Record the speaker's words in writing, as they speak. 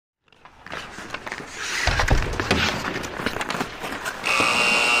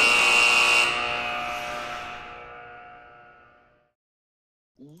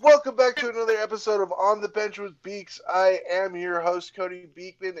Welcome back to another episode of On the Bench with Beaks. I am your host, Cody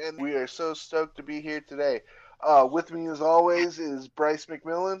Beekman, and we are so stoked to be here today. With me, as always, is Bryce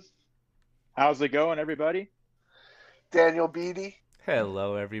McMillan. How's it going, everybody? Daniel Beatty.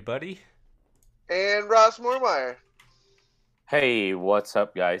 Hello, everybody. And Ross Moormeyer. Hey, what's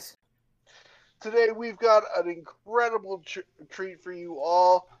up, guys? Today, we've got an incredible treat for you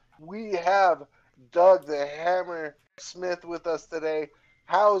all. We have Doug the Hammer Smith with us today.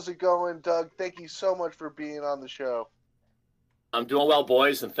 How's it going, Doug? Thank you so much for being on the show. I'm doing well,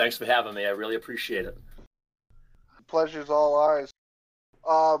 boys, and thanks for having me. I really appreciate it. The pleasure's all ours.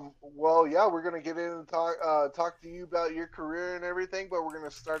 We're going to get in and talk to you about your career and everything, but we're going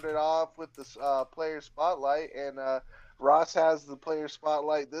to start it off with this player spotlight, and Ross has the player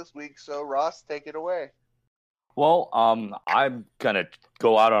spotlight this week, so Ross, take it away. Well, I'm going to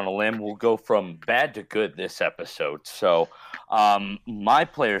go out on a limb. We'll go from bad to good this episode. So, my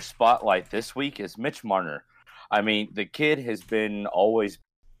player spotlight this week is Mitch Marner. I mean, the kid has been always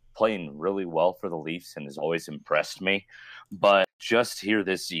playing really well for the Leafs and has always impressed me. But just here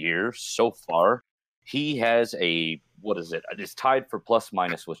this year, so far, he has it's tied for plus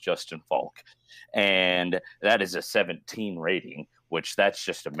minus with Justin Falk. And that is a 17 rating, which that's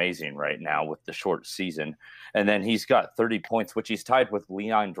just amazing right now with the short season. And then he's got 30 points, which he's tied with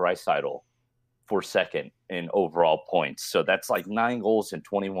Leon Draisaitl for second in overall points. So that's like 9 goals and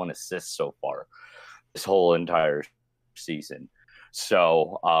 21 assists so far this whole entire season.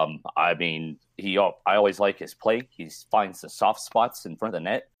 So, I always like his play. He finds the soft spots in front of the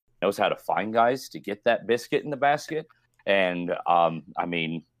net, knows how to find guys to get that biscuit in the basket. And,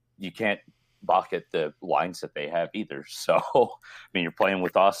 you can't balk at the lines that they have either. So, you're playing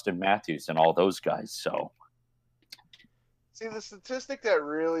with Austin Matthews and all those guys. So, see, the statistic that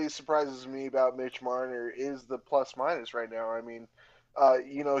really surprises me about Mitch Marner is the plus minus right now.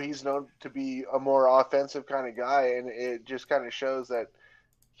 He's known to be a more offensive kind of guy, and it just kind of shows that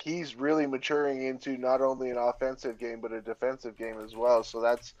he's really maturing into not only an offensive game but a defensive game as well. So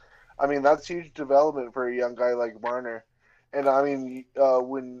that's huge development for a young guy like Marner. And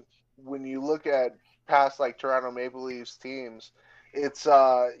when you look at past like Toronto Maple Leafs teams, it's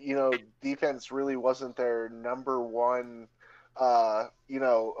defense really wasn't their number one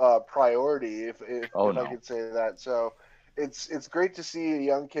priority if I could say that. So it's great to see a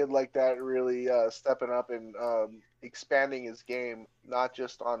young kid like that really stepping up and expanding his game, not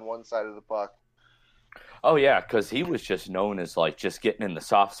just on one side of the puck. Oh yeah, because he was just known as like just getting in the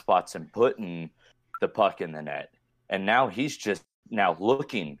soft spots and putting the puck in the net, and now he's just now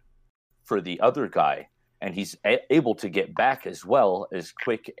looking for the other guy, and he's able to get back as well as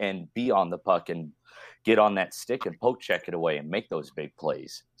quick and be on the puck and get on that stick and poke check it away and make those big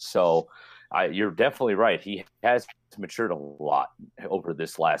plays. So you're definitely right. He has matured a lot over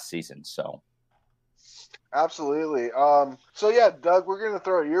this last season. So absolutely. Doug, we're going to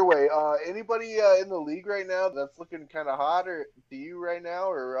throw it your way. Anybody in the league right now that's looking kind of hot or to you right now,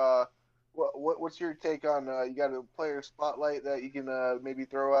 or what's your take on you got a player spotlight that you can maybe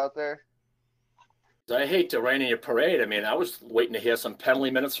throw out there? I hate to rain in your parade. I was waiting to hear some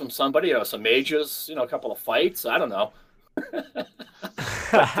penalty minutes from somebody or some majors, a couple of fights. I don't know.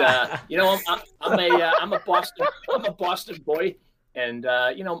 But I'm a Boston boy, and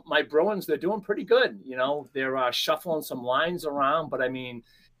my Bruins, they're doing pretty good. They're shuffling some lines around, but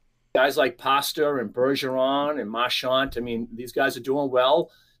guys like Pasta and Bergeron and Marchand, these guys are doing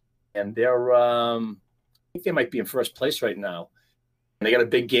well, and they're I think they might be in first place right now. And they got a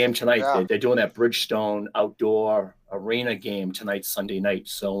big game tonight. Yeah. They're doing that Bridgestone outdoor arena game tonight, Sunday night.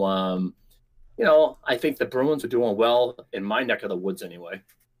 So I think the Bruins are doing well in my neck of the woods anyway.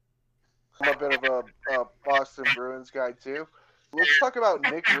 I'm a bit of a Boston Bruins guy too. Let's talk about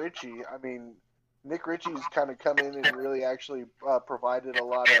Nick Ritchie. Nick Ritchie's kind of come in and really actually provided a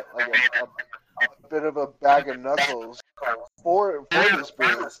lot of a bit of a bag of knuckles for this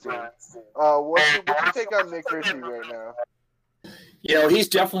Bruins team. What's your take on Nick Ritchie right now? He's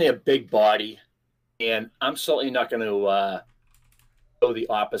definitely a big body, and I'm certainly not going to go the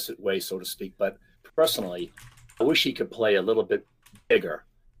opposite way, so to speak. But personally, I wish he could play a little bit bigger.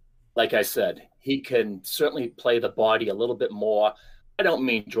 Like I said, he can certainly play the body a little bit more. I don't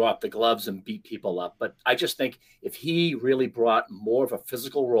mean drop the gloves and beat people up, but I just think if he really brought more of a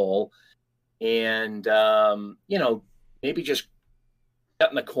physical role and, maybe just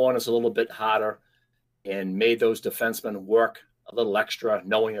got in the corners a little bit harder and made those defensemen work a little extra,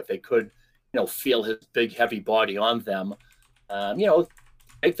 knowing that they could, feel his big, heavy body on them,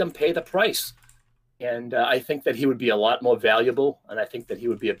 make them pay the price. And I think that he would be a lot more valuable, and I think that he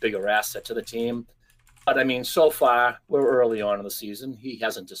would be a bigger asset to the team. But I mean, so far we're early on in the season. He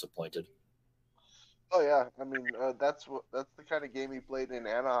hasn't disappointed. Oh yeah, I mean that's the kind of game he played in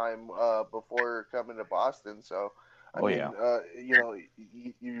Anaheim before coming to Boston. So I mean, yeah. you know,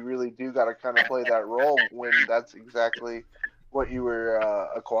 you really do got to kind of play that role when that's exactly what you were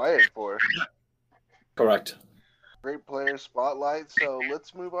acquired for. Correct. Great player spotlight. So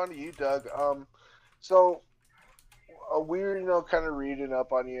let's move on to you, Doug. So we're kind of reading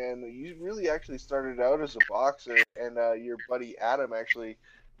up on you, and you really actually started out as a boxer, and your buddy Adam actually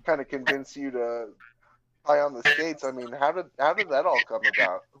kind of convinced you to tie on the skates. I mean, how did that all come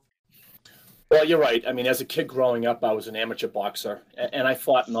about? Well, you're right. I mean, as a kid growing up, I was an amateur boxer, and I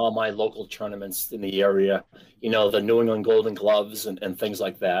fought in all my local tournaments in the area. The New England Golden Gloves and things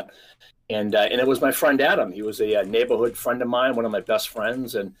like that. And it was my friend Adam. He was a neighborhood friend of mine, one of my best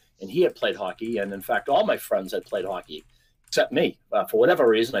friends, and he had played hockey. And in fact, all my friends had played hockey, except me. For whatever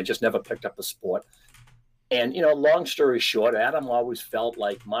reason, I just never picked up the sport. And, long story short, Adam always felt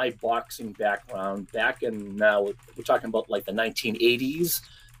like my boxing background back in, we're talking about like the 1980s,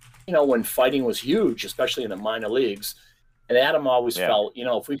 when fighting was huge, especially in the minor leagues. And Adam always felt,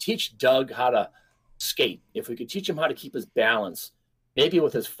 if we teach Doug how to skate, if we could teach him how to keep his balance, maybe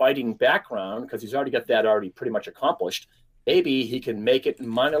with his fighting background, because he's already got that already pretty much accomplished, maybe he can make it in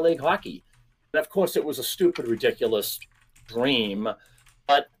minor league hockey. And of course, it was a stupid, ridiculous dream.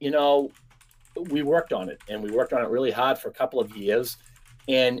 But, we worked on it, and we worked on it really hard for a couple of years.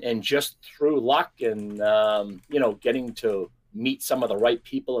 And just through luck and, getting to meet some of the right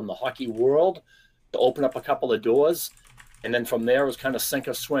people in the hockey world to open up a couple of doors. And then from there, it was kind of sink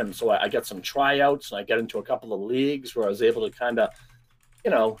or swim. So I got some tryouts, and I got into a couple of leagues where I was able to kind of,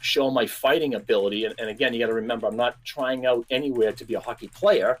 show my fighting ability. And again, you got to remember, I'm not trying out anywhere to be a hockey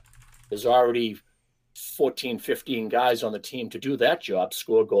player. There's already 14, 15 guys on the team to do that job,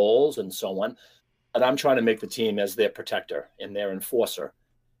 score goals and so on. But I'm trying to make the team as their protector and their enforcer.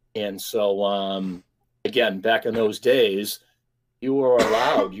 And so, again, back in those days, you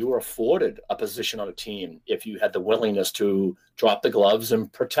were afforded a position on a team if you had the willingness to drop the gloves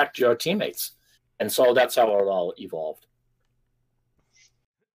and protect your teammates. And so that's how it all evolved.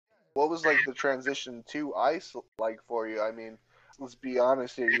 What was like the transition to ice like for you? I mean, let's be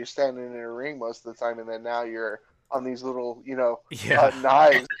honest here. You're standing in a ring most of the time, and then now you're on these little,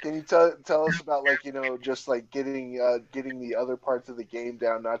 knives. Can you tell us about just like getting the other parts of the game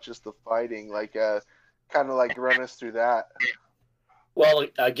down, not just the fighting, kind of like run us through that? Well,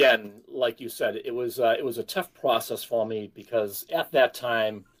 again, like you said, it was a tough process for me because at that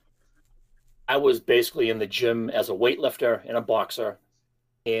time I was basically in the gym as a weightlifter and a boxer,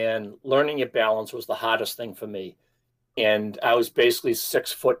 and learning your balance was the hardest thing for me. And I was basically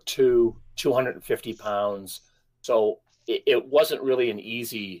 6'2", 250 pounds. So it wasn't really an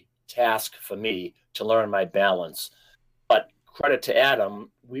easy task for me to learn my balance. But credit to Adam,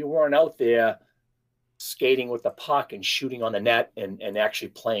 we weren't out there skating with the puck and shooting on the net and actually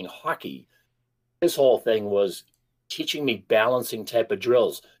playing hockey. His whole thing was teaching me balancing type of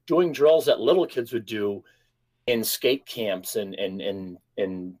drills, doing drills that little kids would do in skate camps and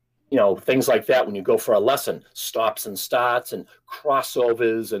things like that when you go for a lesson, stops and starts and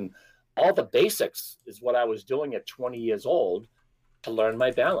crossovers and all the basics is what I was doing at 20 years old to learn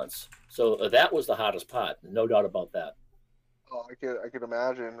my balance. So that was the hardest part, no doubt about that. Oh, I could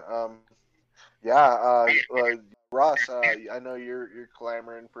imagine. Ross, I know you're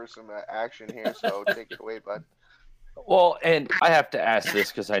clamoring for some action here, so take it away, bud. Well, and I have to ask this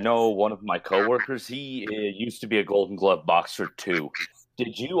because I know one of my coworkers, he used to be a Golden Glove boxer too.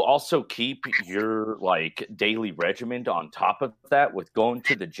 Did you also keep your daily regimen on top of that with going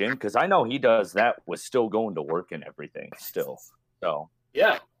to the gym? Because I know he does that with still going to work and everything still. So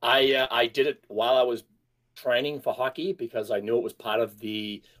yeah, I did it while I was training for hockey because I knew it was part of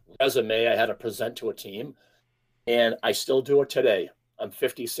the resume I had to present to a team, and I still do it today. I'm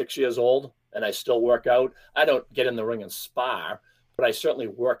 56 years old, and I still work out. I don't get in the ring and spar, but I certainly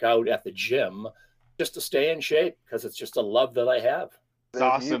work out at the gym just to stay in shape because it's just a love that I have. It's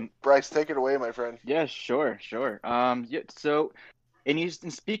awesome. Bryce, take it away, my friend. Yeah, sure. So, and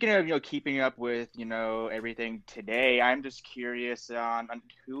speaking of, keeping up with, everything today, I'm just curious on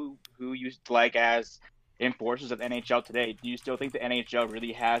who you like as enforcers of the NHL today. Do you still think the NHL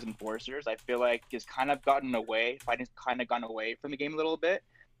really has enforcers? I feel like it's kind of gotten away. Fighting's kind of gone away from the game a little bit.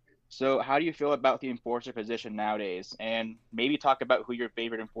 So how do you feel about the enforcer position nowadays? And maybe talk about who your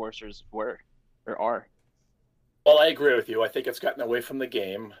favorite enforcers were or are. Well, I agree with you. I think it's gotten away from the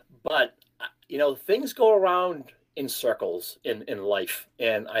game. But, things go around in circles in life.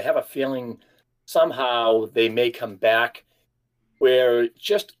 And I have a feeling somehow they may come back where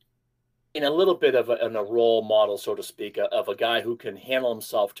just in a little bit of in a role model, so to speak, of a guy who can handle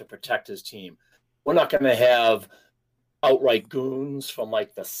himself to protect his team. We're not going to have outright goons from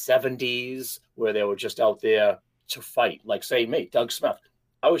like the 70s where they were just out there to fight. Like, say, me, Doug Smith.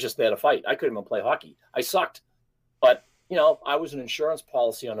 I was just there to fight. I couldn't even play hockey. I sucked. But, I was an insurance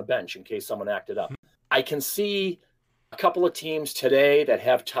policy on a bench in case someone acted up. I can see a couple of teams today that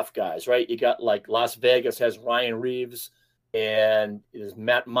have tough guys, right? You got like Las Vegas has Ryan Reeves, and there's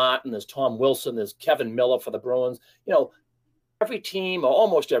Matt Martin, there's Tom Wilson, there's Kevin Miller for the Bruins. Every team or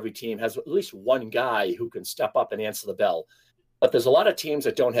almost every team has at least one guy who can step up and answer the bell. But there's a lot of teams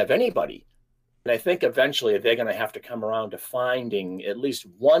that don't have anybody. And I think eventually they're going to have to come around to finding at least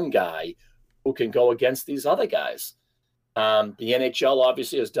one guy who can go against these other guys. The NHL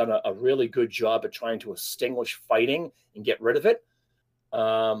obviously has done a really good job at trying to extinguish fighting and get rid of it.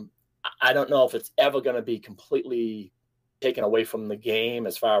 I don't know if it's ever going to be completely taken away from the game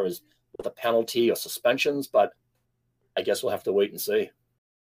as far as with a penalty or suspensions, but I guess we'll have to wait and see.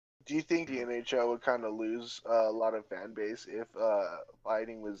 Do you think the NHL would kind of lose a lot of fan base if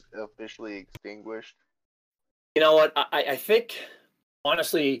fighting was officially extinguished? You know what? I think,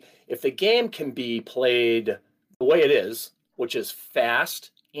 honestly, if the game can be played the way it is, which is fast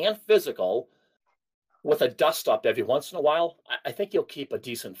and physical, with a dust-up every once in a while, I think you'll keep a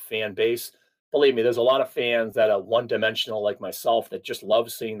decent fan base. Believe me, there's a lot of fans that are one-dimensional like myself that just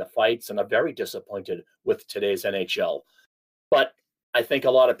love seeing the fights and are very disappointed with today's NHL. But I think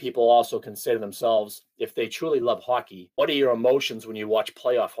a lot of people also consider themselves, if they truly love hockey, what are your emotions when you watch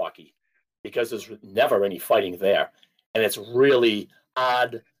playoff hockey? Because there's never any fighting there. And it's really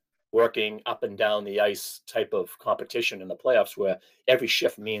odd working up and down the ice type of competition in the playoffs where every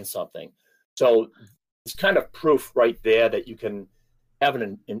shift means something. So it's kind of proof right there that you can have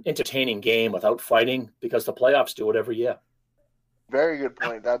an entertaining game without fighting, because the playoffs do it every year. Very good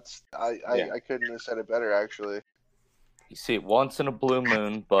point. I couldn't have said it better, actually. You see it once in a blue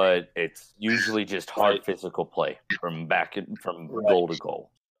moon, but it's usually just hard physical play from goal to goal.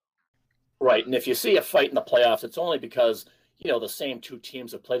 Right, and if you see a fight in the playoffs, it's only because the same two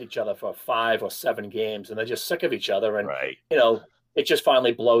teams have played each other for 5 or 7 games, and they're just sick of each other, and it just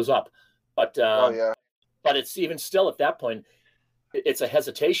finally blows up. But but it's even still at that point, it's a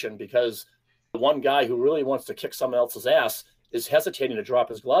hesitation, because the one guy who really wants to kick someone else's ass is hesitating to drop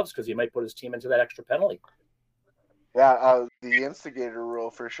his gloves because he might put his team into that extra penalty. Yeah, the instigator rule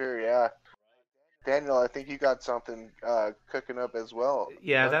for sure. Yeah, Daniel, I think you got something cooking up as well.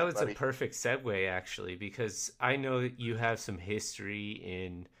 Yeah, that was a perfect segue, actually, because I know that you have some history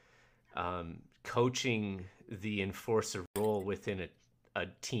in coaching the enforcer role within a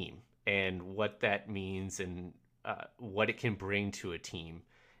team and what that means and what it can bring to a team.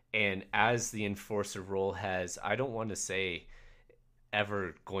 And as the enforcer role has, I don't want to say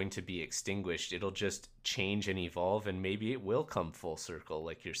ever going to be extinguished, it'll just change and evolve, and maybe it will come full circle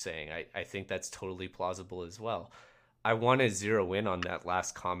like you're saying. I think that's totally plausible as well. I want to zero in on that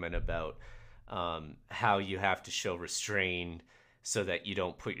last comment about how you have to show restraint so that you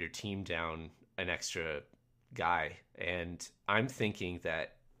don't put your team down an extra guy. And I'm thinking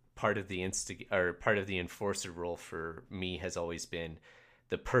that part of the enforcer role for me has always been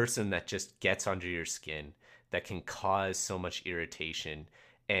the person that just gets under your skin, that can cause so much irritation,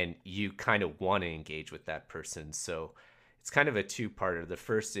 and you kind of want to engage with that person. So it's kind of a two-parter. The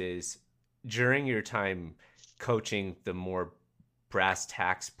first is, during your time coaching the more brass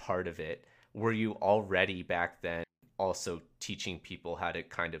tacks part of it, were you already back then also teaching people how to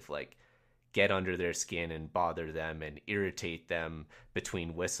kind of like get under their skin and bother them and irritate them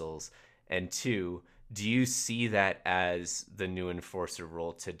between whistles? And 2, do you see that as the new enforcer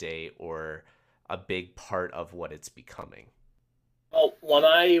role today, or a big part of what it's becoming? Well, when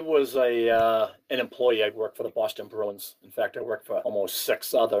I was an employee, I worked for the Boston Bruins. In fact, I worked for almost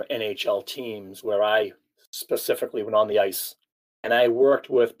 6 other NHL teams where I specifically went on the ice. And I worked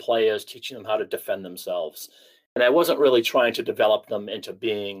with players, teaching them how to defend themselves. And I wasn't really trying to develop them into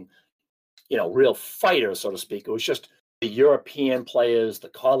being, real fighters, so to speak. It was just the European players, the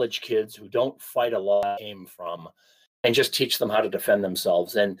college kids who don't fight a lot came from, and just teach them how to defend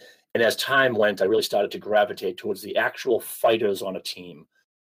themselves. And as time went, I really started to gravitate towards the actual fighters on a team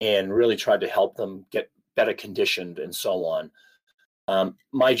and really tried to help them get better conditioned and so on.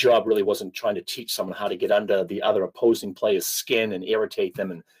 My job really wasn't trying to teach someone how to get under the other opposing player's skin and irritate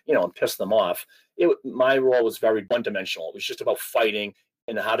them and, and piss them off. My role was very one-dimensional. It was just about fighting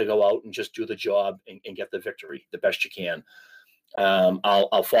and how to go out and just do the job and get the victory the best you can.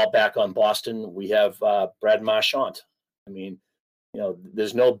 I'll fall back on Boston. We have Brad Marchand. I mean,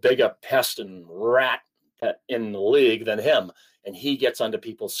 there's no bigger pest and rat in the league than him, and he gets under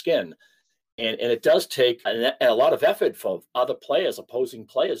people's skin. And it does take a lot of effort for other players, opposing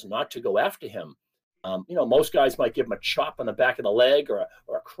players, not to go after him. Most guys might give him a chop on the back of the leg or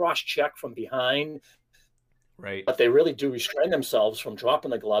a cross check from behind. Right. But they really do restrain themselves from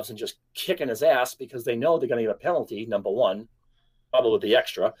dropping the gloves and just kicking his ass because they know they're going to get a penalty, number one, probably with the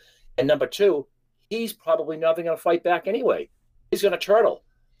extra. And number two, he's probably never going to fight back anyway. He's going to turtle.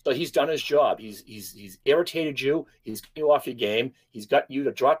 So he's done his job. He's irritated you. He's getting you off your game. He's got you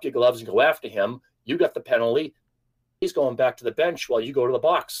to drop your gloves and go after him. You got the penalty. He's going back to the bench while you go to the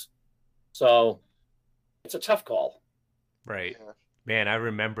box. So it's a tough call. Right. Yeah. Man, I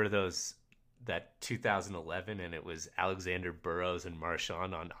remember that 2011, and it was Alexander Burrows and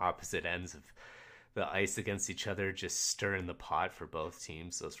Marchand on opposite ends of the ice against each other, just stirring the pot for both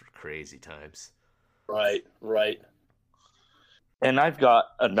teams. Those were crazy times. Right. And I've got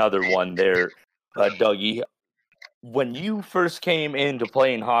another one there, Dougie. When you first came into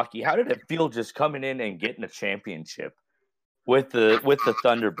playing hockey, how did it feel just coming in and getting a championship with the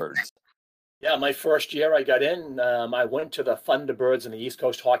Thunderbirds? Yeah, my first year I got in, I went to the Thunderbirds in the East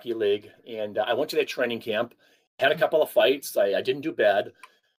Coast Hockey League, and I went to their training camp, had a couple of fights. I didn't do bad,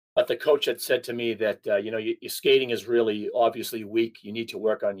 but the coach had said to me that, your skating is really obviously weak. You need to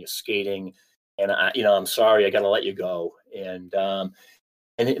work on your skating. And I'm sorry, I got to let you go. And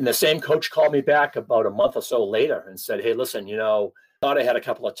the same coach called me back about a month or so later and said, hey, listen, thought I had a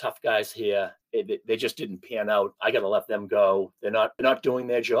couple of tough guys here. They just didn't pan out. I got to let them go. They're not doing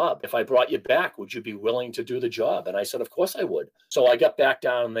their job. If I brought you back, would you be willing to do the job? And I said, of course I would. So I got back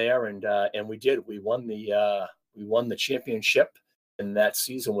down there, and we did. We won the championship, and that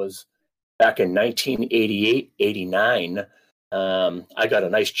season was back in 1988, 89. I got a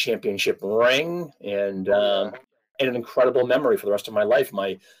nice championship ring and an incredible memory for the rest of my life.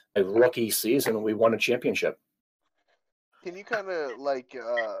 My rookie season, we won a championship. Can you kind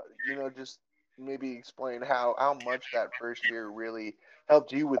of just maybe explain how much that first year really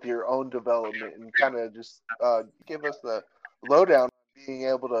helped you with your own development, and kind of just give us the lowdown on being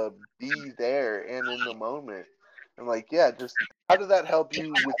able to be there and in the moment, and just how did that help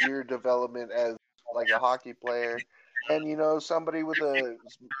you with your development as a hockey player, and somebody with a,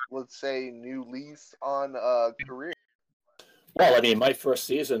 let's say, new lease on a career? Well, I mean, my first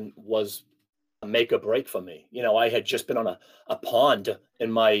season was a make or break for me. I had just been on a pond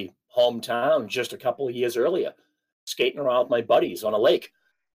in my hometown just a couple of years earlier, skating around with my buddies on a lake.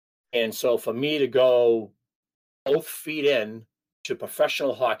 And so for me to go both feet in to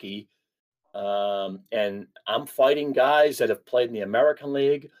professional hockey, and I'm fighting guys that have played in the American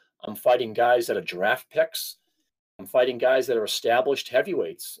League. I'm fighting guys that are draft picks. I'm fighting guys that are established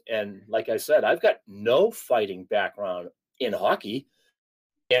heavyweights. And like I said, I've got no fighting background in hockey.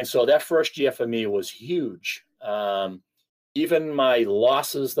 And so that first year for me was huge. Even my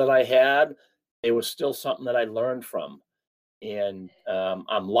losses that I had, it was still something that I learned from. And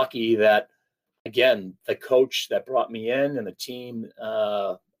I'm lucky that, again, the coach that brought me in and the team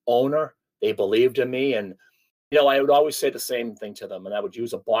owner, they believed in me. And, I would always say the same thing to them. And I would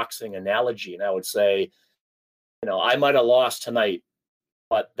use a boxing analogy. And I would say, I might have lost tonight,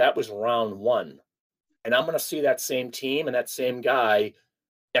 but that was round one. And I'm going to see that same team and that same guy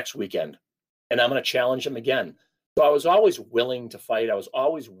next weekend, and I'm going to challenge him again. So I was always willing to fight. I was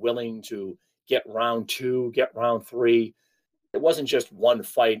always willing to get round two, get round three. It wasn't just one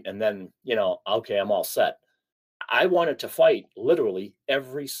fight and then, okay, I'm all set. I wanted to fight literally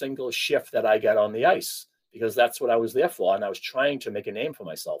every single shift that I got on the ice, because that's what I was there for. And I was trying to make a name for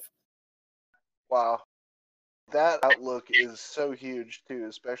myself. Wow. That outlook is so huge too,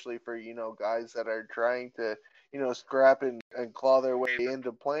 especially for, guys that are trying to, scrap and claw their way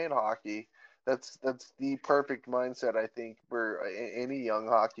into playing hockey. That's the perfect mindset, I think, for any young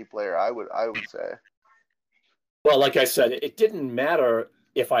hockey player, I would say. Well, like I said, it didn't matter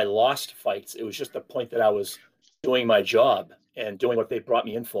if I lost fights. It was just the point that I was doing my job and doing what they brought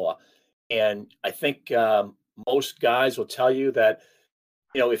me in for. And I think most guys will tell you that,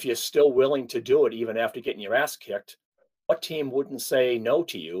 if you're still willing to do it, even after getting your ass kicked, what team wouldn't say no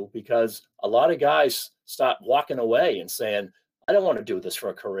to you? Because a lot of guys start walking away and saying, I don't want to do this for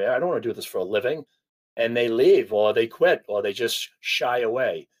a career. I don't want to do this for a living. And they leave, or they quit, or they just shy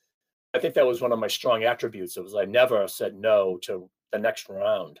away. I think that was one of my strong attributes. It was I never said no to the next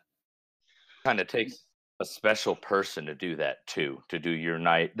round. Kind of takes a special person to do that too, to do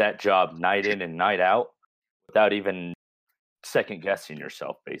that job night in and night out without even second guessing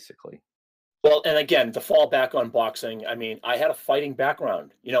yourself, basically. Well, and again, to fall back on boxing, I mean, I had a fighting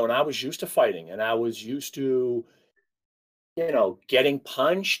background, and I was used to fighting, and I was used to, getting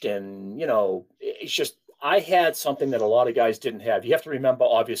punched, and, it's just, I had something that a lot of guys didn't have. You have to remember,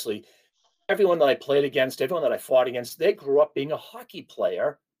 obviously, everyone that I played against, everyone that I fought against, they grew up being a hockey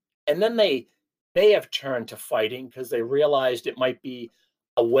player. And then they may have turned to fighting because they realized it might be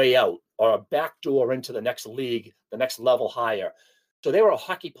a way out or a backdoor into the next league, the next level higher. So they were a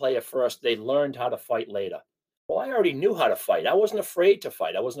hockey player first. They learned how to fight later. Well, I already knew how to fight. I wasn't afraid to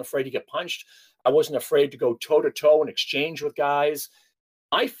fight. I wasn't afraid to get punched. I wasn't afraid to go toe to toe and exchange with guys.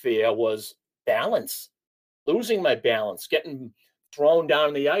 My fear was balance, losing my balance, getting thrown down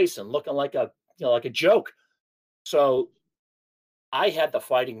on the ice and looking like a like a joke. So I had the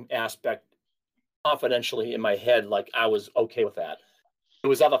fighting aspect confidentially in my head, like I was okay with that. There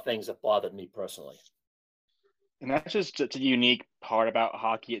was other things that bothered me personally. And that's just a unique part about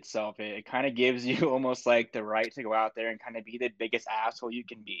hockey itself. It kind of gives you almost like the right to go out there and kind of be the biggest asshole you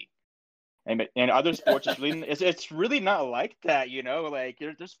can be. And other sports, it's really not like that, you know. Like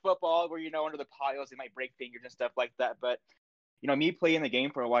there's football where under the piles they might break fingers and stuff like that. But me playing the game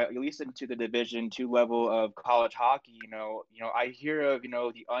for a while, at least into the Division II level of college hockey, I hear of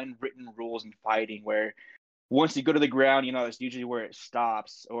the unwritten rules in fighting where once you go to the ground, that's usually where it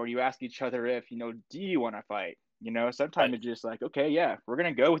stops. Or you ask each other if do you want to fight? Sometimes it's just like, okay, yeah, we're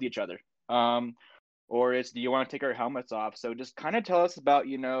gonna go with each other. Or it's, do you want to take our helmets off? So just kind of tell us about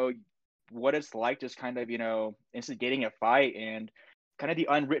what it's like, just kind of instigating a fight and kind of the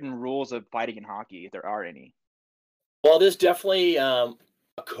unwritten rules of fighting in hockey, if there are any. Well, there's definitely a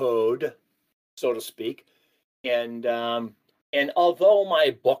code, so to speak, and although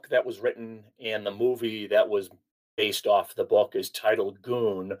my book that was written and the movie that was based off the book is titled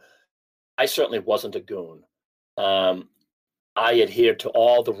Goon, I certainly wasn't a goon. I adhered to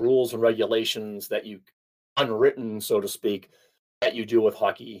all the rules and regulations that unwritten, so to speak, that you do with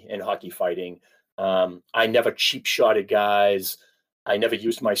hockey and hockey fighting. I never cheap shotted guys. I never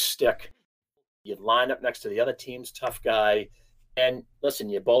used my stick. You'd line up next to the other team's tough guy. And listen,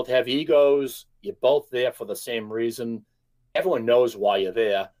 you both have egos. You're both there for the same reason. Everyone knows why you're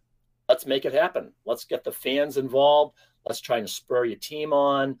there. Let's make it happen. Let's get the fans involved. Let's try and spur your team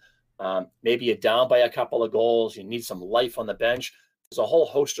on. Maybe you're down by a couple of goals. You need some life on the bench. There's a whole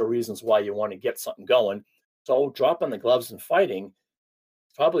host of reasons why you want to get something going. So dropping the gloves and fighting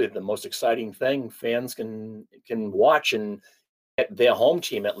is probably the most exciting thing fans can watch and get their home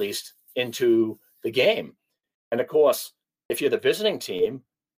team at least into the game. And of course, if you're the visiting team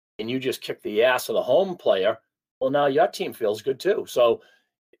and you just kick the ass of the home player, well, now your team feels good too. So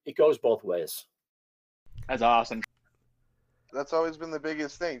it goes both ways. That's awesome. That's always been the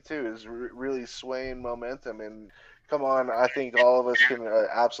biggest thing too, is really swaying momentum. And come on, I think all of us can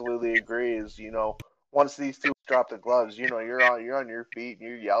absolutely agree is, once these two drop the gloves, you're on your feet and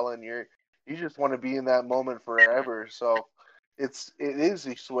you're yelling, you just want to be in that moment forever. So it is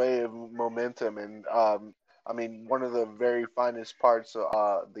a sway of momentum, and I mean, one of the very finest parts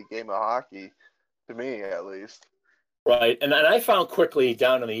of the game of hockey, to me at least. Right, and I found quickly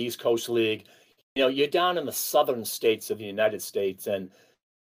down in the East Coast League, you're down in the southern states of the United States, and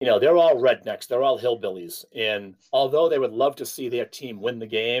they're all rednecks, they're all hillbillies, and although they would love to see their team win the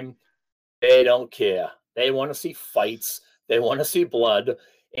game, they don't care. They want to see fights, they want to see blood,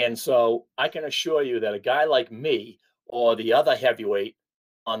 and so I can assure you that a guy like me or the other heavyweight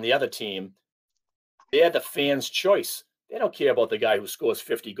on the other team, they're the fans' choice. They don't care about the guy who scores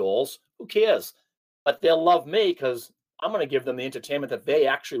 50 goals. Who cares? But they'll love me because I'm going to give them the entertainment that they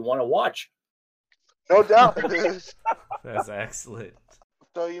actually want to watch. No doubt. That's excellent.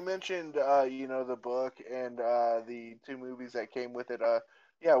 So you mentioned, the book and the two movies that came with it.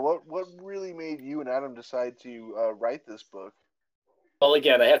 What really made you and Adam decide to write this book? Well,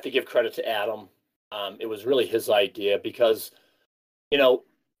 again, I have to give credit to Adam. It was really his idea because,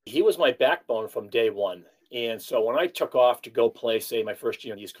 he was my backbone from day one. And so when I took off to go play, say, my first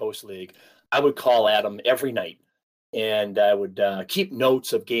year in the East Coast League, I would call Adam every night. And I would keep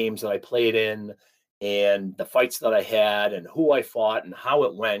notes of games that I played in and the fights that I had and who I fought and how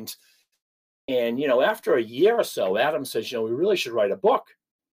it went. And, after a year or so, Adam says, we really should write a book.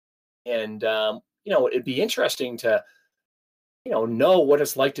 And, it'd be interesting to, know what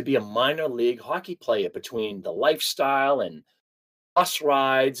it's like to be a minor league hockey player, between the lifestyle and bus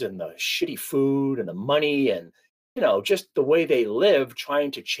rides and the shitty food and the money and, just the way they live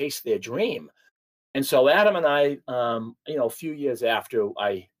trying to chase their dream. And so Adam and I, a few years after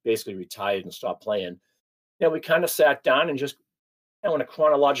I basically retired and stopped playing, we kind of sat down and just, in a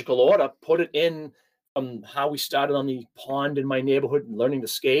chronological order, put it in how we started on the pond in my neighborhood and learning to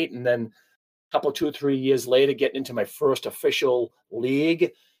skate. And then a couple, 2 or 3 years later, getting into my first official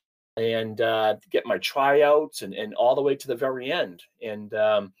league and get my tryouts and all the way to the very end. And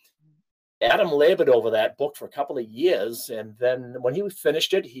Adam labored over that book for a couple of years. And then when he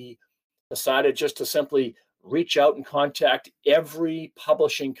finished it, he decided just to simply reach out and contact every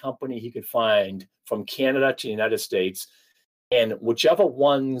publishing company he could find from Canada to the United States. And whichever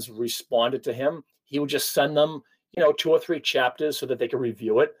ones responded to him, he would just send them, 2 or 3 chapters so that they could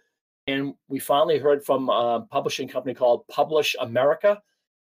review it. And we finally heard from a publishing company called Publish America,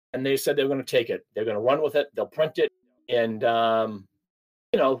 and they said they were going to take it. They're going to run with it. They'll print it. And,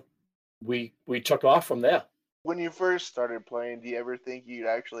 we took off from there. When you first started playing, do you ever think you'd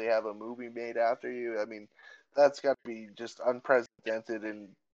actually have a movie made after you? I mean, that's got to be just unprecedented and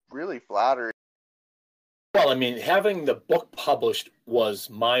really flattering. Well, I mean, having the book published was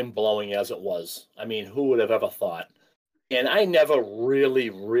mind-blowing as it was. I mean, who would have ever thought? And I never really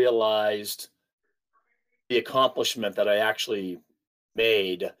realized the accomplishment that I actually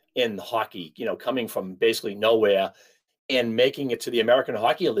made in hockey, coming from basically nowhere and making it to the American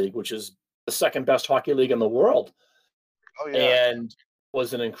Hockey League, which is the second best hockey league in the world. Oh, yeah. And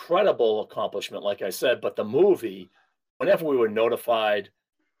was an incredible accomplishment, like I said. But the movie, whenever we were notified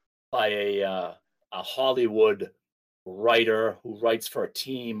by a Hollywood writer who writes for a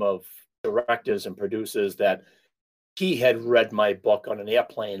team of directors and producers that he had read my book on an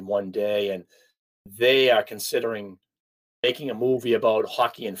airplane one day, and they are considering making a movie about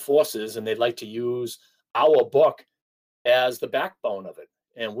hockey enforcers, and they'd like to use our book as the backbone of it.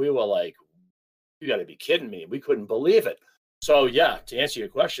 And we were like, you got to be kidding me. We couldn't believe it. So, yeah, to answer your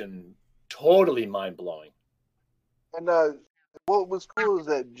question, totally mind-blowing. And what was cool is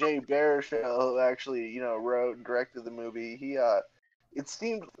that Jay Baruchel actually, wrote and directed the movie. He, it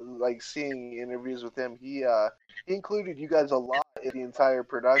seemed like seeing interviews with him, he included you guys a lot in the entire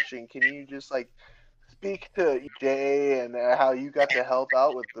production. Can you just speak to Jay and how you got to help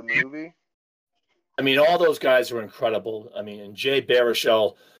out with the movie? I mean, all those guys are incredible. I mean, and Jay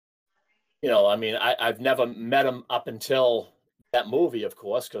Baruchel, I've never met him up until that movie, of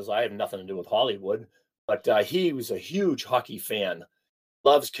course, because I have nothing to do with Hollywood. But he was a huge hockey fan,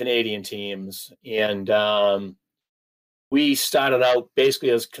 loves Canadian teams. And we started out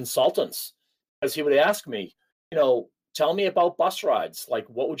basically as consultants, because he would ask me, tell me about bus rides. Like,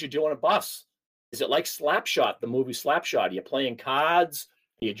 what would you do on a bus? Is it like Slapshot, the movie Slapshot? Are you playing cards?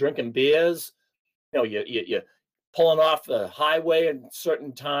 Are you drinking beers? You're pulling off the highway at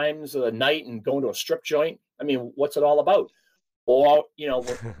certain times of the night and going to a strip joint. I mean, what's it all about? Or,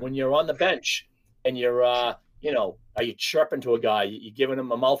 when you're on the bench and you're, are you chirping to a guy? You're giving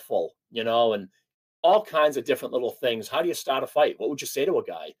him a mouthful, and all kinds of different little things. How do you start a fight? What would you say to a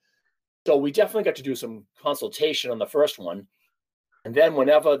guy? So we definitely got to do some consultation on the first one. And then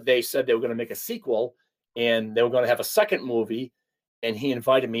whenever they said they were going to make a sequel and they were going to have a second movie, and he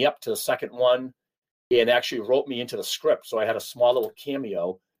invited me up to the second one and actually wrote me into the script. So I had a small little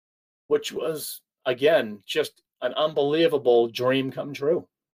cameo, which was, again, just an unbelievable dream come true.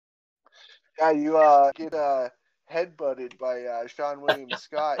 Yeah, you get headbutted by Sean William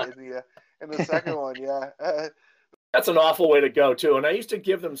Scott in the second one, yeah. That's an awful way to go, too. And I used to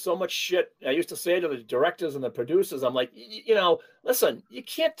give them so much shit. I used to say to the directors and the producers, I'm like, listen, you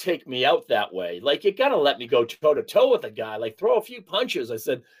can't take me out that way. Like, you got to let me go toe-to-toe with a guy. Like, throw a few punches. I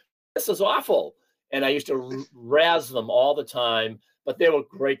said, this is awful. And I used to razz them all the time. But they were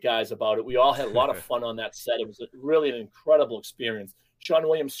great guys about it. We all had a lot of fun on that set. It was really an incredible experience. Sean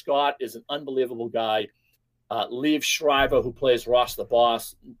William Scott is an unbelievable guy. Liev Schreiber, who plays Ross the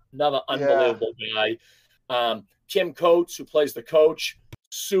Boss, another unbelievable guy. Tim Coates, who plays the coach,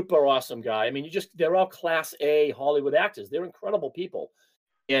 super awesome guy. I mean, they're all class A Hollywood actors. They're incredible people.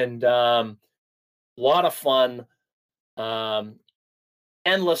 And a lot of fun,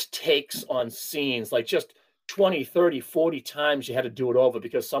 endless takes on scenes, like just 20, 30, 40 times you had to do it over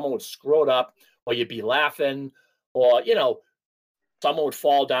because someone would screw it up, or you'd be laughing, or, someone would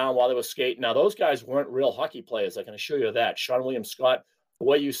fall down while they were skating. Now, those guys weren't real hockey players. I can assure you that. Sean William Scott, the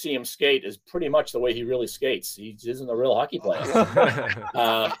way you see him skate is pretty much the way he really skates. He isn't a real hockey player.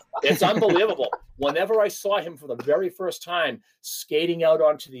 It's unbelievable. Whenever I saw him for the very first time skating out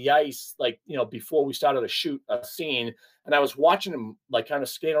onto the ice, before we started to shoot a scene, and I was watching him kind of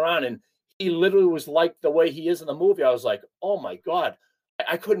skate around, and he literally was like the way he is in the movie. I was like, oh my God,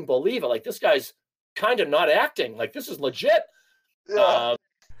 I couldn't believe it. Like, this guy's kind of not acting. Like, this is legit. Yeah.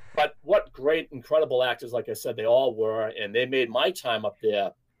 But what great, incredible actors, like I said, they all were, and they made my time up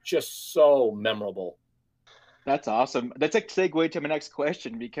there just so memorable. That's awesome. That's a segue to my next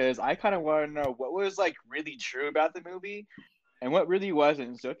question, because I kind of want to know what was really true about the movie and what really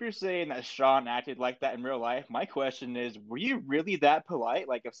wasn't. So if you're saying that Sean acted like that in real life, my question is, were you really that polite?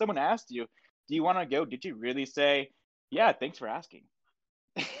 Like, if someone asked you, do you want to go? Did you really say, yeah, thanks for asking?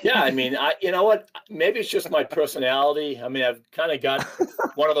 Yeah, I mean, you know what? Maybe it's just my personality. I mean, I've kind of got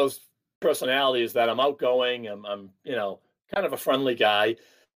one of those personality is that I'm outgoing. I'm kind of a friendly guy.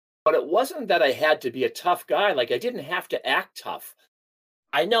 But it wasn't that I had to be a tough guy. Like, I didn't have to act tough.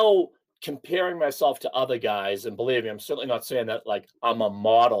 I know comparing myself to other guys, and believe me, I'm certainly not saying that like I'm a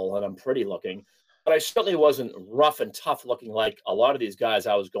model and I'm pretty looking, but I certainly wasn't rough and tough looking like a lot of these guys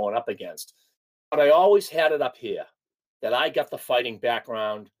I was going up against. But I always had it up here that I got the fighting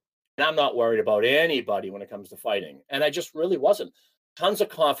background and I'm not worried about anybody when it comes to fighting. And I just really wasn't. Tons of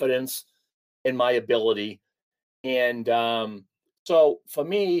confidence in my ability. And so for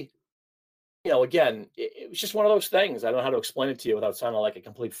me, again, it was just one of those things. I don't know how to explain it to you without sounding like a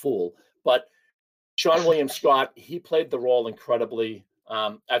complete fool. But Sean William Scott, he played the role incredibly.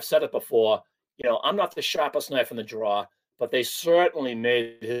 I've said it before. I'm not the sharpest knife in the drawer, but they certainly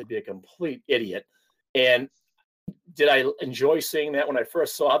made him be a complete idiot. And did I enjoy seeing that when I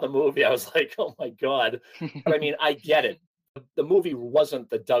first saw the movie? I was like, oh my God. But I mean, I get it. The movie wasn't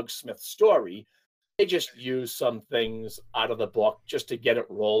the Doug Smith story. They just used some things out of the book just to get it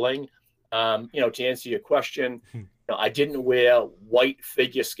rolling. To answer your question, I didn't wear white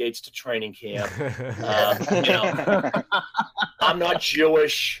figure skates to training camp. I'm not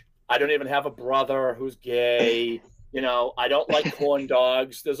Jewish. I don't even have a brother who's gay. I don't like corn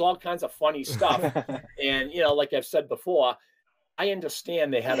dogs. There's all kinds of funny stuff. And, like I've said before, I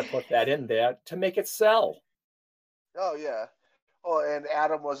understand they had to put that in there to make it sell. Oh, yeah. Oh, and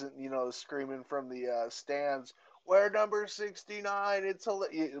Adam wasn't, screaming from the stands, wear number 69. It's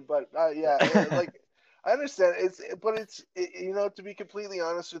but yeah, like I understand to be completely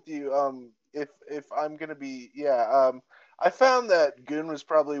honest with you, if I'm gonna be, I found that Goon was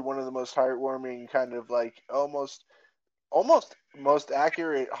probably one of the most heartwarming, kind of like almost most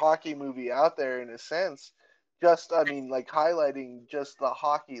accurate hockey movie out there in a sense. Just, I mean, like highlighting just the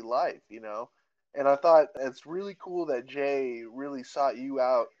hockey life, And I thought it's really cool that Jay really sought you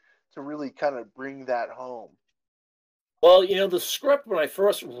out to really kind of bring that home. Well, the script, when I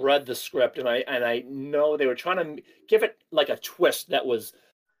first read the script, and I know they were trying to give it like a twist that was,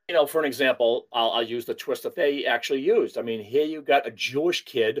 for an example, I'll use the twist that they actually used. I mean, here you got a Jewish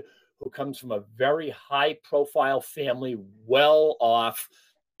kid who comes from a very high profile family, well off,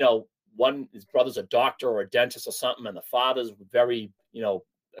 his brother's a doctor or a dentist or something, and the father's very,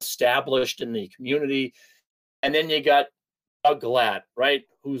 established in the community. And then you got Doug Glatt, right?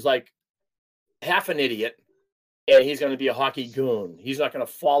 Who's like half an idiot. And he's going to be a hockey goon. He's not going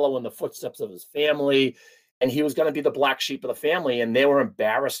to follow in the footsteps of his family. And he was going to be the black sheep of the family. And they were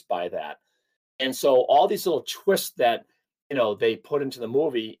embarrassed by that. And so all these little twists that, they put into the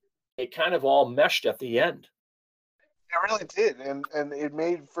movie, it kind of all meshed at the end. It really did. And it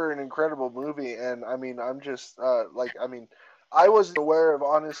made for an incredible movie. And I mean, I'm just I wasn't aware of,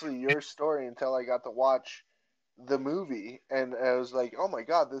 honestly, your story until I got to watch the movie. And I was like, oh my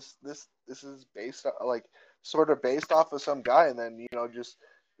God, this is based on, like, sort of based off of some guy, and then just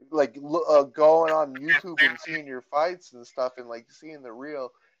like going on YouTube and seeing your fights and stuff, and like seeing the real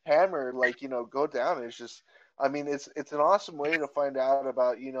Hammer go down. It's just, I mean, it's an awesome way to find out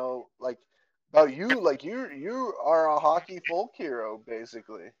about like about you, like you are a hockey folk hero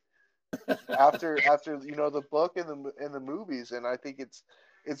basically after the book and the movies, and I think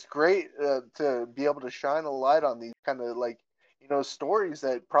it's great to be able to shine a light on these kind of like stories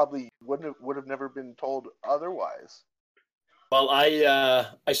that probably would have never been told otherwise. Well, I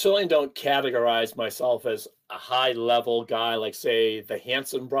certainly don't categorize myself as a high level guy like, say, the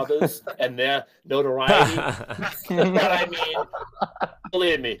Hanson brothers and their notoriety. But I mean,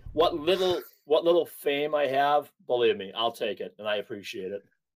 believe me, what little fame I have, believe me, I'll take it, and I appreciate it.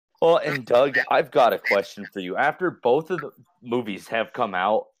 Well, and Doug, I've got a question for you. After both of the movies have come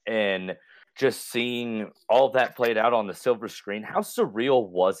out and just seeing all of that played out on the silver screen, how surreal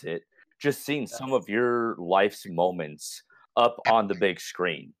was it just seeing some of your life's moments up on the big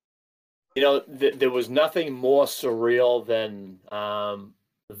screen? There was nothing more surreal than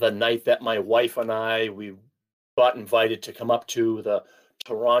the night that my wife and we got invited to come up to the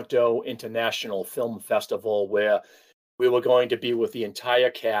Toronto International Film Festival, where we were going to be with the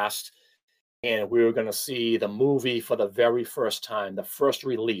entire cast, and we were going to see the movie for the very first time, the first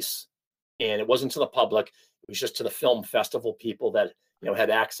release. And it wasn't to the public. It was just to the film festival people that,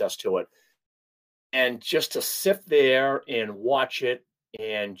 had access to it. And just to sit there and watch it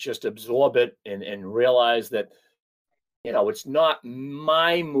and just absorb it and realize that, it's not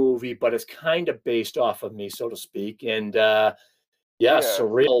my movie, but it's kind of based off of me, so to speak. And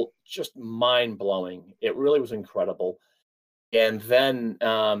surreal, just mind-blowing. It really was incredible. And then,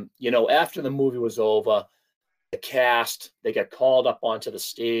 after the movie was over, the cast, they got called up onto the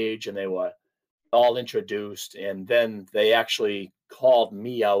stage and they were all introduced. And then they actually called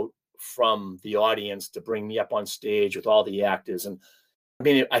me out from the audience to bring me up on stage with all the actors. And I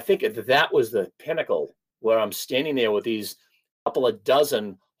mean, I think that was the pinnacle, where I'm standing there with these couple of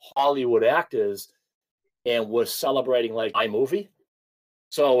dozen Hollywood actors and we're celebrating like my movie.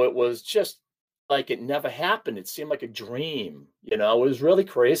 So it was just like it never happened. It seemed like a dream, it was really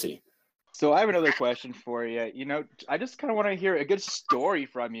crazy. So I have another question for you. I just kind of want to hear a good story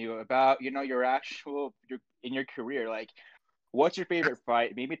from you about, your in your career. Like, what's your favorite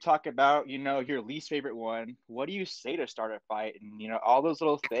fight? Maybe talk about, your least favorite one. What do you say to start a fight? And, all those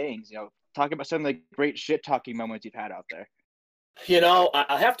little things, talk about some of the great shit talking moments you've had out there.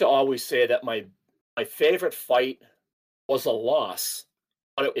 I have to always say that my favorite fight was a loss,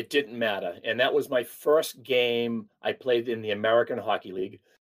 but it didn't matter. And that was my first game I played in the American Hockey League.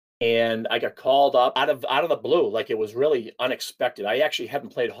 And I got called up out of the blue. Like, it was really unexpected. I actually hadn't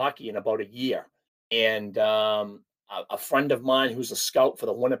played hockey in about a year. And a friend of mine who's a scout for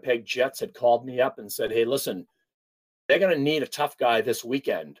the Winnipeg Jets had called me up and said, "Hey, listen, they're going to need a tough guy this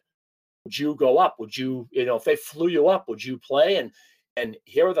weekend. Would you go up? Would you, if they flew you up, would you play? And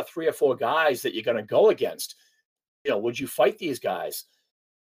here are the 3 or 4 guys that you're going to go against. Would you fight these guys?"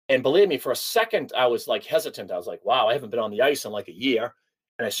 And believe me, for a second, I was like hesitant. I was like, wow, I haven't been on the ice in like a year.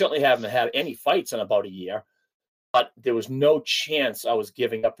 And I certainly haven't had any fights in about a year. But there was no chance I was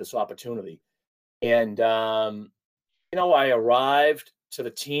giving up this opportunity. And, I arrived to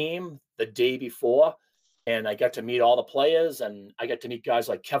the team the day before, and I got to meet all the players, and I got to meet guys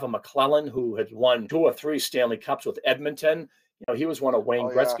like Kevin McClellan, who had won 2 or 3 Stanley Cups with Edmonton. He was one of Wayne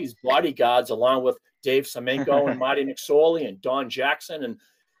Gretzky's bodyguards, along with Dave Semenko and Marty McSorley and Don Jackson.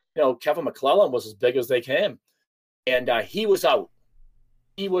 And, Kevin McClellan was as big as they came. And he was out.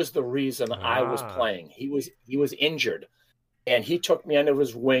 He was the reason I was playing. He was injured. And he took me under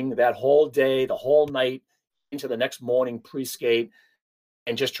his wing that whole day, the whole night, into the next morning pre-skate,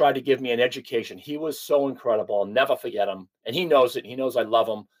 and just tried to give me an education. He was so incredible. I'll never forget him. And he knows it. He knows I love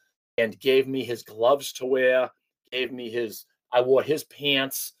him. And gave me his gloves to wear, I wore his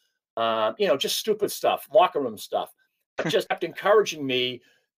pants, just stupid stuff, locker room stuff. But just kept encouraging me.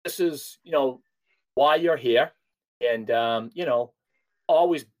 This is, why you're here. And,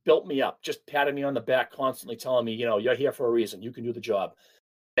 always built me up, just patted me on the back, constantly telling me, you're here for a reason. You can do the job.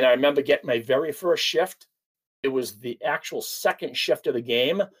 And I remember getting my very first shift. It was the actual second shift of the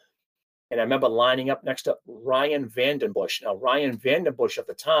game. And I remember lining up next to Ryan Vandenbush. Now, Ryan Vandenbush at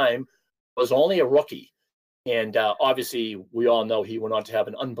the time was only a rookie. And obviously, we all know he went on to have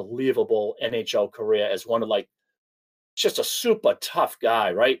an unbelievable NHL career as one of just a super tough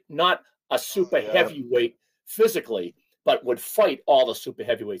guy, right? Not a super heavyweight physically, but would fight all the super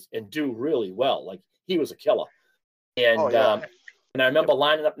heavyweights and do really well. Like, he was a killer. And and I remember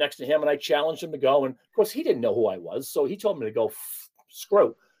lining up next to him, and I challenged him to go. And of course, he didn't know who I was, so he told me to go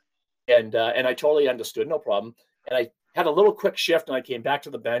screw. And I totally understood, no problem. And I had a little quick shift, and I came back to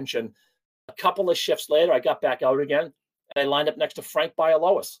the bench. And a couple of shifts later, I got back out again, and I lined up next to Frank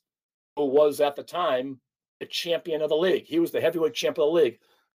Bialowas, who was at the time the champion of the league. He was the heavyweight champion of the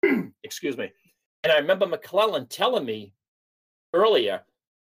league. Excuse me. And I remember McClellan telling me earlier,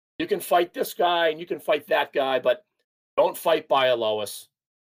 you can fight this guy and you can fight that guy, but don't fight Bialowas.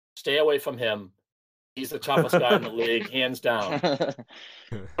 Stay away from him. He's the toughest guy in the league, hands down. But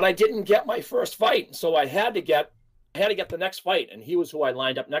I didn't get my first fight, so I had to get the next fight, and he was who I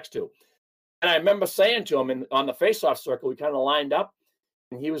lined up next to. And I remember saying to him on the face-off circle, we kind of lined up,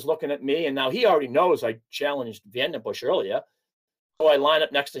 and he was looking at me, and now he already knows I challenged Vandenbush earlier. So I lined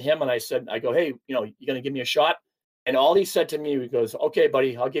up next to him, and I go, hey, you going to give me a shot? And all he said to me, he goes, okay,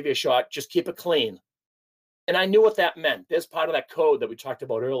 buddy, I'll give you a shot. Just keep it clean. And I knew what that meant. There's part of that code that we talked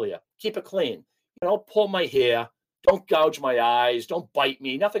about earlier. Keep it clean. Don't pull my hair. Don't gouge my eyes. Don't bite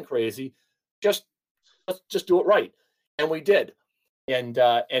me. Nothing crazy. Let's just do it right. And we did. And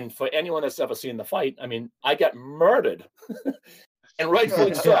for anyone that's ever seen the fight, I mean, I got murdered. And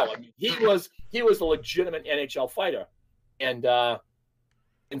rightfully so. I mean, he was a legitimate NHL fighter. And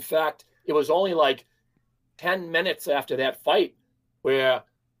in fact, it was only like 10 minutes after that fight where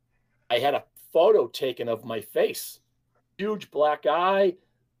I had a photo taken of my face. Huge black eye,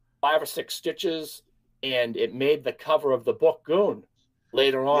 5 or 6 stitches, and it made the cover of the book Goon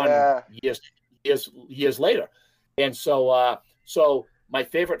later on, years later. And so my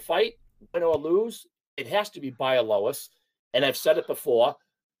favorite fight, win or lose, it has to be Bialowas. And I've said it before,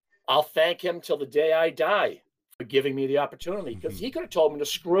 I'll thank him till the day I die for giving me the opportunity, because he could have told me to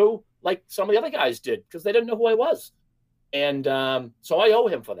screw like some of the other guys did, because they didn't know who I was. And so I owe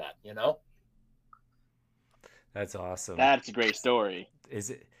him for that, That's awesome. That's a great story. Is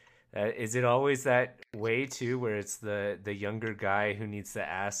it? Is it always that way too, where it's the younger guy who needs to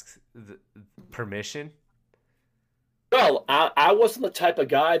ask the permission? Well, I wasn't the type of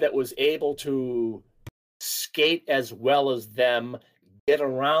guy that was able to skate as well as them, get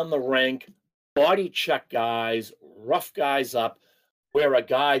around the rink, body check guys, rough guys up, where a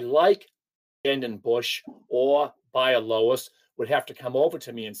guy like Brandon Bush or Bayer Lois would have to come over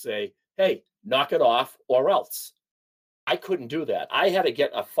to me and say, hey, knock it off or else. I couldn't do that. I had to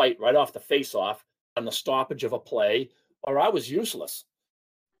get a fight right off the face-off on the stoppage of a play, or I was useless.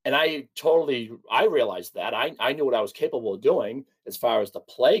 And I realized that. I knew what I was capable of doing as far as the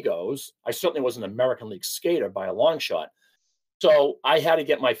play goes. I certainly was an American League skater by a long shot. So I had to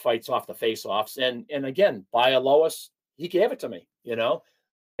get my fights off the face-offs. And again, Bayer Lois, he gave it to me,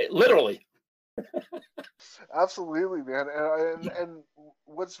 literally. Absolutely, man. And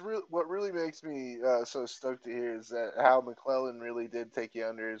what really makes me so stoked to hear is that Hal McClellan really did take you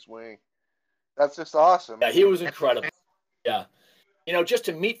under his wing. That's just awesome. Yeah, he was incredible. Yeah. Just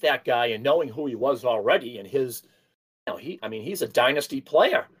to meet that guy and knowing who he was already and his, he's a dynasty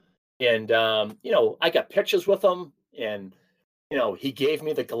player. And, I got pictures with him and, he gave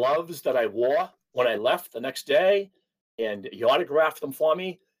me the gloves that I wore when I left the next day and he autographed them for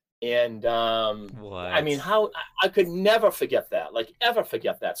me. And, how I could never forget that, ever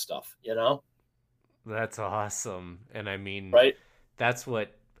forget that stuff, That's awesome. And right. That's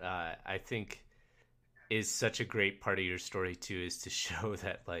what I think is such a great part of your story too, is to show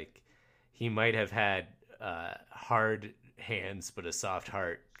that he might have had hard hands but a soft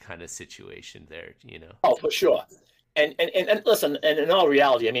heart kind of situation there, Oh, for sure. And listen, and in all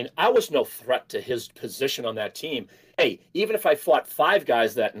reality, I was no threat to his position on that team. Hey, even if I fought 5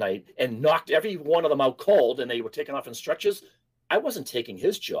 guys that night and knocked every one of them out cold and they were taken off in stretches, I wasn't taking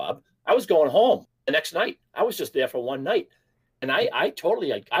his job. I was going home the next night. I was just there for one night. And I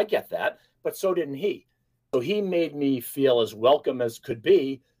totally get that, but so didn't he. So he made me feel as welcome as could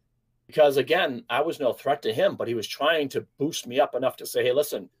be because, again, I was no threat to him, but he was trying to boost me up enough to say, hey,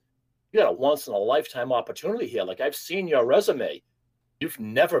 listen, you got a once-in-a-lifetime opportunity here. I've seen your resume. You've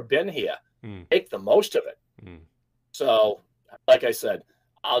never been here. Make the most of it. So, like I said,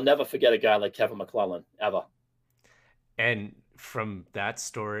 I'll never forget a guy like Kevin McClellan, ever. And from that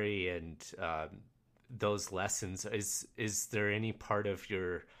story and those lessons, is there any part of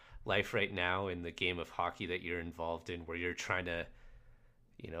your life right now in the game of hockey that you're involved in where you're trying to,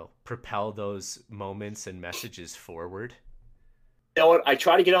 propel those moments and messages forward? You know what? I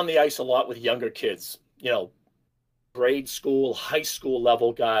try to get on the ice a lot with younger kids, grade school, high school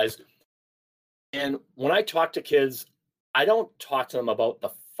level guys. And when I talk to kids, I don't talk to them about the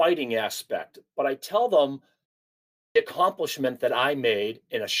fighting aspect, but I tell them the accomplishment that I made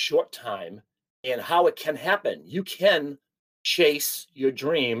in a short time and how it can happen. You can chase your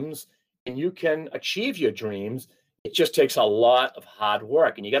dreams and you can achieve your dreams. It just takes a lot of hard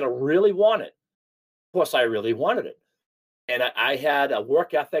work and you got to really want it. Of course, I really wanted it. And I had a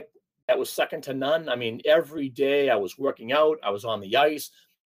work ethic that was second to none. Every day I was working out. I was on the ice.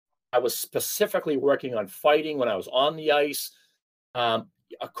 I was specifically working on fighting when I was on the ice. Of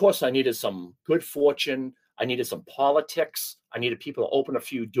course, I needed some good fortune. I needed some politics. I needed people to open a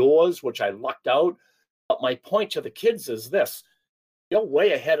few doors, which I lucked out. But my point to the kids is this. You're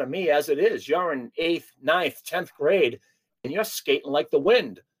way ahead of me as it is. You're in 8th, 9th, 10th grade, and you're skating like the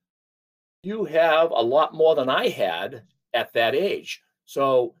wind. You have a lot more than I had at that age.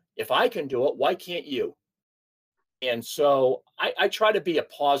 So if I can do it, why can't you? And so I try to be a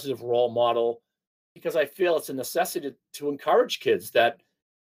positive role model because I feel it's a necessity to encourage kids that,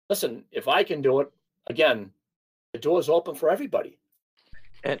 listen, if I can do it, again, the door's open for everybody.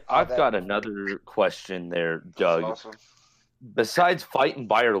 And I've got another question there, Doug. Awesome. Besides fighting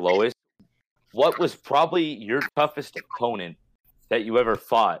Bayer Lois, what was probably your toughest opponent that you ever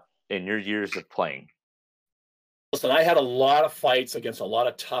fought in your years of playing? Listen, I had a lot of fights against a lot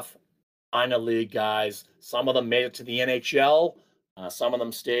of tough minor league guys. Some of them made it to the NHL. Some of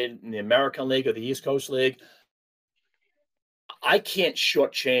them stayed in the American League or the East Coast League. I can't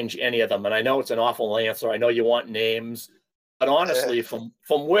shortchange any of them, and I know it's an awful answer. I know you want names, but honestly, from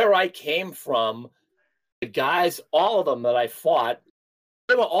where I came from, the guys, all of them that I fought,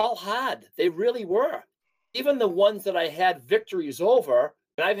 they were all hard. They really were. Even the ones that I had victories over,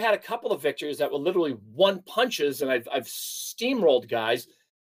 and I've had a couple of victories that were literally one punches, and I've steamrolled guys.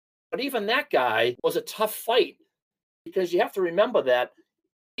 But even that guy was a tough fight because you have to remember that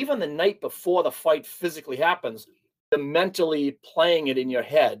even the night before the fight physically happens, you're mentally playing it in your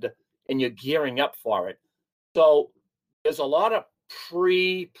head and you're gearing up for it. So there's a lot of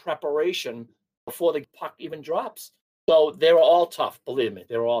pre-preparation before the puck even drops. So they were all tough. Believe me,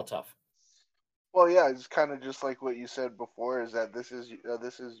 they were all tough. Well, yeah, it's kind of just like what you said before. Is that this is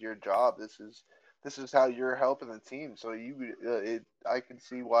your job. This is how you're helping the team. So I can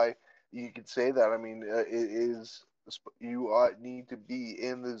see why you could say that. I mean, it is you need to be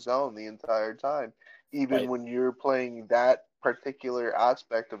in the zone the entire time, even Right. when you're playing that particular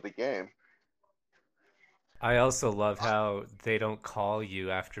aspect of the game. I also love how they don't call you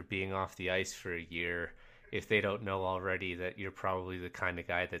after being off the ice for a year if they don't know already that you're probably the kind of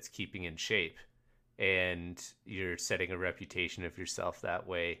guy that's keeping in shape and you're setting a reputation of yourself that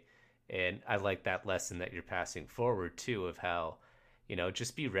way. And I like that lesson that you're passing forward too of how,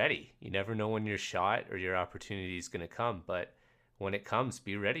 just be ready. You never know when your shot or your opportunity is going to come, but when it comes,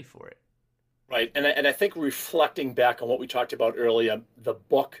 be ready for it. Right. And I think reflecting back on what we talked about earlier, the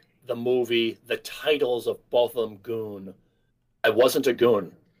book, the movie, the titles of both of them, Goon. I wasn't a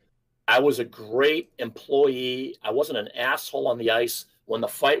goon. I was a great employee. I wasn't an asshole on the ice. When the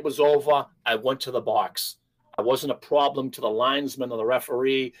fight was over, I went to the box. I wasn't a problem to the linesman or the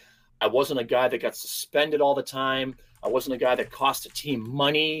referee. I wasn't a guy that got suspended all the time. I wasn't a guy that cost a team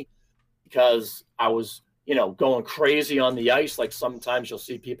money because I was, going crazy on the ice like sometimes you'll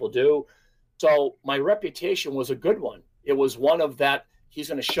see people do. So my reputation was a good one. It was one of that he's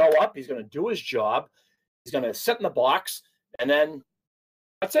going to show up, he's going to do his job, he's going to sit in the box, and then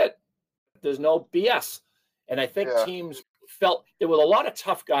that's it. There's no BS. And I think teams felt there were a lot of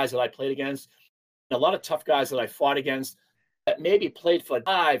tough guys that I played against, and a lot of tough guys that I fought against that maybe played for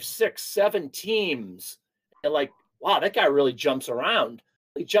 5, 6, 7 teams. And like, wow, that guy really jumps around.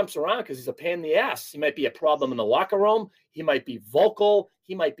 He jumps around because he's a pain in the ass. He might be a problem in the locker room. He might be vocal.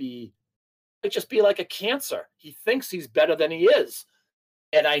 He might just be like a cancer. He thinks he's better than he is.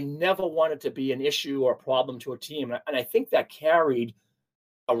 And I never wanted to be an issue or a problem to a team. And I think that carried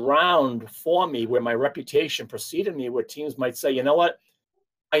around for me where my reputation preceded me, where teams might say, you know what?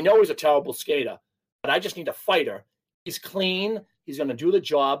 I know he's a terrible skater, but I just need a fighter. He's clean. He's going to do the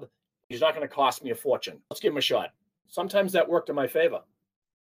job. He's not going to cost me a fortune. Let's give him a shot. Sometimes that worked in my favor.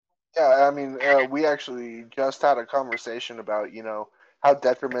 Yeah, I mean, we actually just had a conversation about, how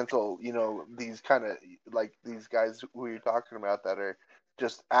detrimental, these kind of like these guys who you're talking about that are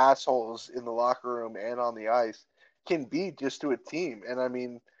just assholes in the locker room and on the ice can be just to a team. And I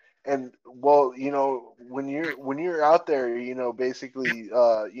mean, and well, when you're out there, basically,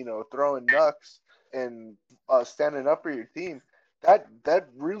 throwing knucks and standing up for your team, that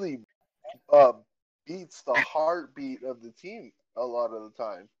really uh, beats the heartbeat of the team a lot of the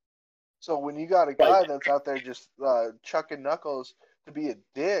time. So when you got a guy that's out there just chucking knuckles to be a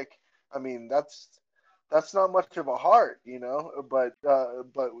dick, I mean that's not much of a heart, But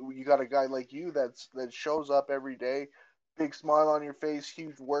you got a guy like you that shows up every day, big smile on your face,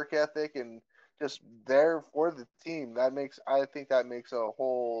 huge work ethic, and just there for the team. I think that makes a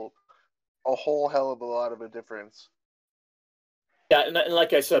whole hell of a lot of a difference. Yeah, and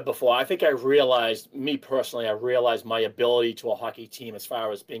like I said before, I think I realized my ability to a hockey team as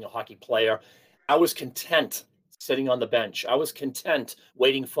far as being a hockey player. I was content sitting on the bench. I was content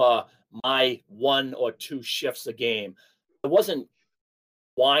waiting for my 1 or 2 shifts a game. I wasn't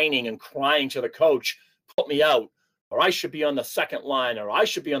whining and crying to the coach, put me out, or I should be on the second line, or I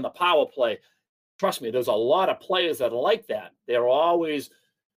should be on the power play. Trust me, there's a lot of players that are like that. They're always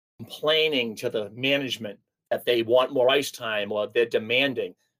complaining to the management that they want more ice time or they're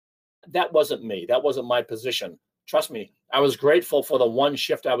demanding. That wasn't me. That wasn't my position. Trust me, I was grateful for the 1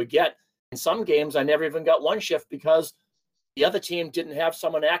 shift I would get. In some games, I never even got 1 shift because the other team didn't have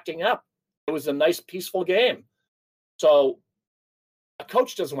someone acting up. It was a nice, peaceful game. So a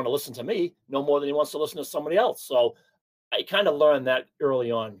coach doesn't want to listen to me no more than he wants to listen to somebody else. So I kind of learned that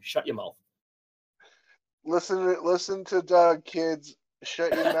early on. Shut your mouth. Listen to Doug, kids.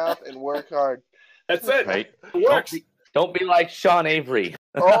 Shut your mouth and work hard. That's it. Right? It works. Don't be like Sean Avery.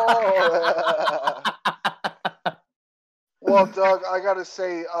 Oh. Well, Doug, I gotta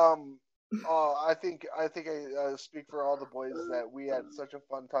say, I think I speak for all the boys that we had such a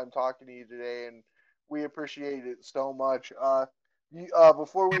fun time talking to you today, and we appreciate it so much.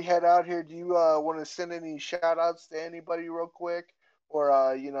 Before we head out here, do you want to send any shout outs to anybody real quick,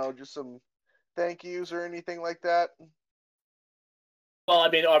 or just some thank yous or anything like that? Well, I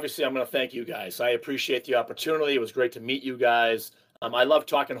mean, obviously, I'm going to thank you guys. I appreciate the opportunity. It was great to meet you guys. I love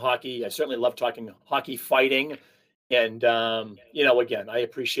talking hockey. I certainly love talking hockey fighting. And, again, I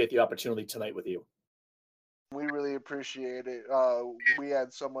appreciate the opportunity tonight with you. We really appreciate it. We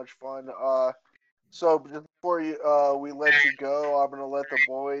had so much fun. So before we let you go, I'm going to let the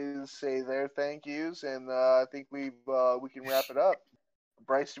boys say their thank yous, and I think we can wrap it up.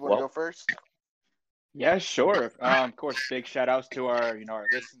 Bryce, you want to go first? Yeah, sure. Of course, big shout outs to our, our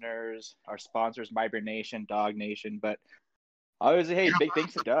listeners, our sponsors, Vibrant Nation, Dog Nation. But I was, hey, big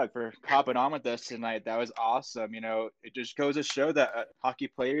thanks to Doug for hopping on with us tonight. That was awesome. It just goes to show that hockey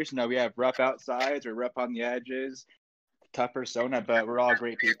players, we have rough outsides or rough on the edges, tough persona, but we're all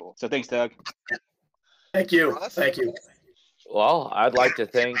great people. So thanks, Doug. Thank you. Thank you. Well, I'd like to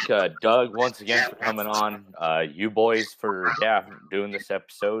thank Doug once again for coming on. You boys for doing this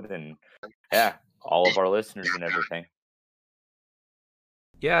episode, and all of our listeners and everything.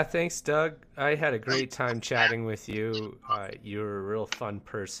 Yeah, thanks, Doug. I had a great time chatting with you. You're a real fun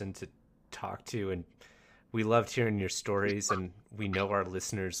person to talk to, and we loved hearing your stories, and we know our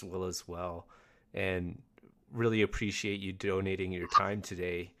listeners will as well. And really appreciate you donating your time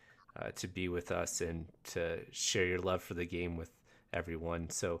today to be with us and to share your love for the game with everyone.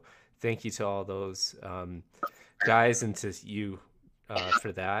 So thank you to all those guys and to you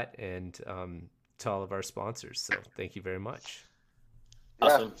for that, and to all of our sponsors. So thank you very much.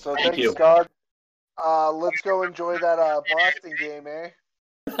 Awesome. Yeah, so Thank thanks, you. Scott. Let's go enjoy that Boston game, eh?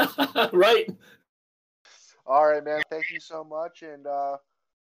 Right. All right, man. Thank you so much, and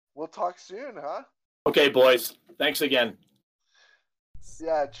we'll talk soon, huh? Okay, boys. Thanks again.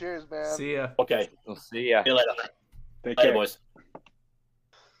 Yeah, cheers, man. See ya. Okay. We'll see ya. See you later. Take Later, care. boys.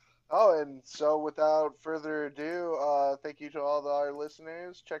 Oh, and so without further ado, thank you to all our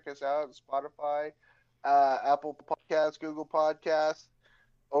listeners. Check us out on Spotify, Apple Podcasts, Google Podcasts,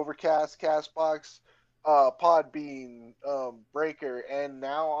 Overcast, Castbox, Podbean, Breaker, and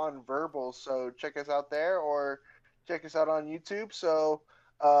now on Verbal. So check us out there or check us out on YouTube. So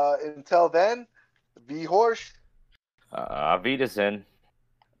until then, V Horse. Wiedersehen.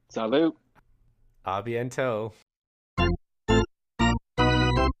 Salute. A biento.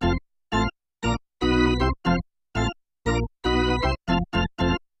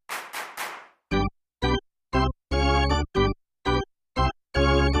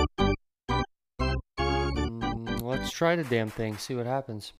 Let's try the damn thing, see what happens.